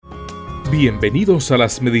Bienvenidos a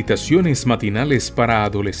las meditaciones matinales para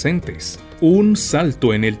adolescentes. Un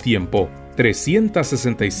salto en el tiempo.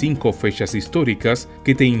 365 fechas históricas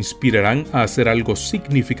que te inspirarán a hacer algo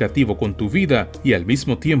significativo con tu vida y al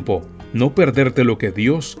mismo tiempo no perderte lo que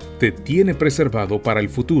Dios te tiene preservado para el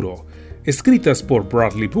futuro. Escritas por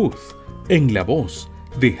Bradley Booth, en la voz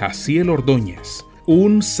de Jaciel Ordóñez.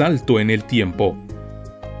 Un salto en el tiempo.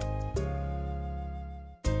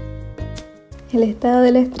 El estado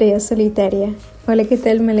de la estrella solitaria. Hola, ¿qué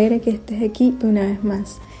tal? Me alegra que estés aquí una vez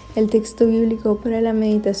más. El texto bíblico para la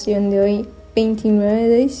meditación de hoy, 29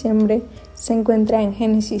 de diciembre, se encuentra en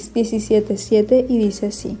Génesis 17:7 y dice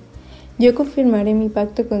así: Yo confirmaré mi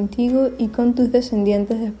pacto contigo y con tus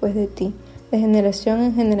descendientes después de ti, de generación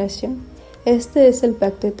en generación. Este es el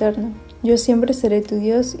pacto eterno. Yo siempre seré tu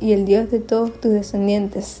Dios y el Dios de todos tus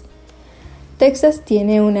descendientes. Texas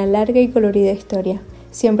tiene una larga y colorida historia.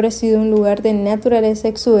 Siempre ha sido un lugar de naturaleza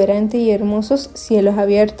exuberante y hermosos cielos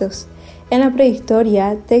abiertos. En la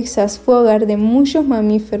prehistoria, Texas fue hogar de muchos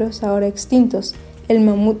mamíferos ahora extintos: el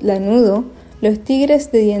mamut lanudo, los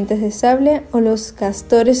tigres de dientes de sable o los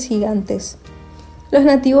castores gigantes. Los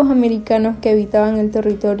nativos americanos que habitaban el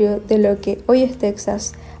territorio de lo que hoy es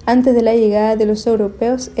Texas antes de la llegada de los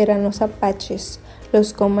europeos eran los apaches,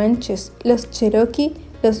 los comanches, los cherokee,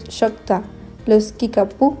 los choctaw, los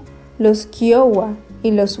kickapoo, los kiowa y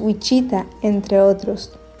los Wichita, entre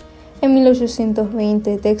otros. En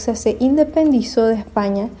 1820, Texas se independizó de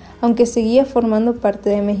España, aunque seguía formando parte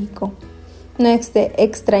de México. No es de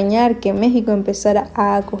extrañar que México empezara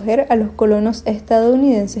a acoger a los colonos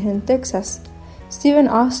estadounidenses en Texas. Stephen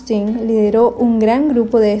Austin lideró un gran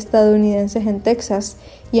grupo de estadounidenses en Texas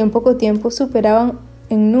y en poco tiempo superaban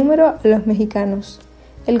en número a los mexicanos.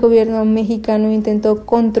 El gobierno mexicano intentó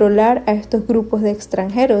controlar a estos grupos de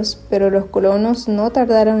extranjeros, pero los colonos no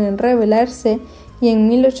tardaron en rebelarse y en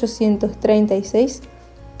 1836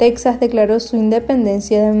 Texas declaró su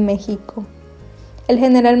independencia de México. El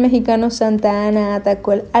general mexicano Santa Anna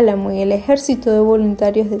atacó el Álamo y el ejército de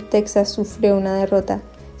voluntarios de Texas sufrió una derrota.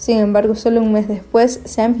 Sin embargo, solo un mes después,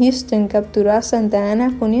 Sam Houston capturó a Santa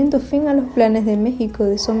Anna, poniendo fin a los planes de México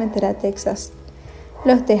de someter a Texas.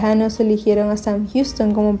 Los tejanos eligieron a Sam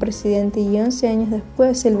Houston como presidente y 11 años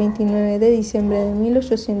después, el 29 de diciembre de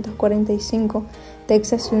 1845,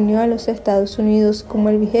 Texas se unió a los Estados Unidos como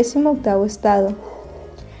el 28º estado.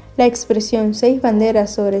 La expresión 6 banderas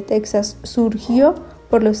sobre Texas surgió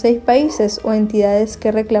por los 6 países o entidades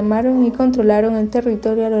que reclamaron y controlaron el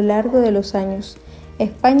territorio a lo largo de los años: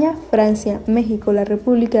 España, Francia, México, la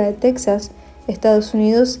República de Texas, Estados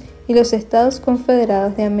Unidos y los Estados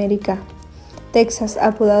Confederados de América. Texas,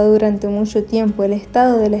 apodado durante mucho tiempo el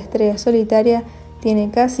estado de la estrella solitaria, tiene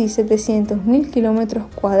casi 700.000 kilómetros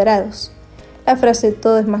cuadrados. La frase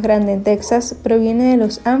 "todo es más grande en Texas" proviene de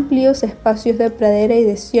los amplios espacios de pradera y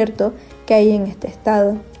desierto que hay en este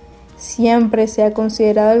estado. Siempre se ha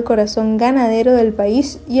considerado el corazón ganadero del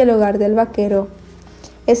país y el hogar del vaquero.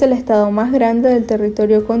 Es el estado más grande del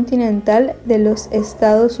territorio continental de los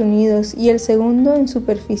Estados Unidos y el segundo en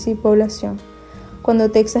superficie y población.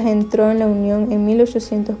 Cuando Texas entró en la Unión en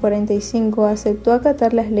 1845, aceptó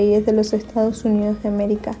acatar las leyes de los Estados Unidos de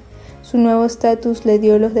América. Su nuevo estatus le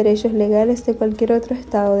dio los derechos legales de cualquier otro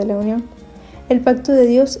estado de la Unión. El pacto de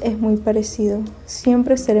Dios es muy parecido.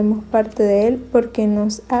 Siempre seremos parte de Él porque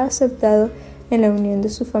nos ha aceptado en la unión de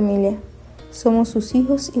su familia. Somos sus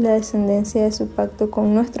hijos y la descendencia de su pacto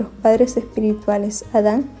con nuestros padres espirituales,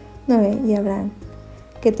 Adán, Noé y Abraham.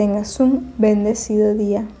 Que tengas un bendecido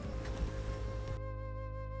día.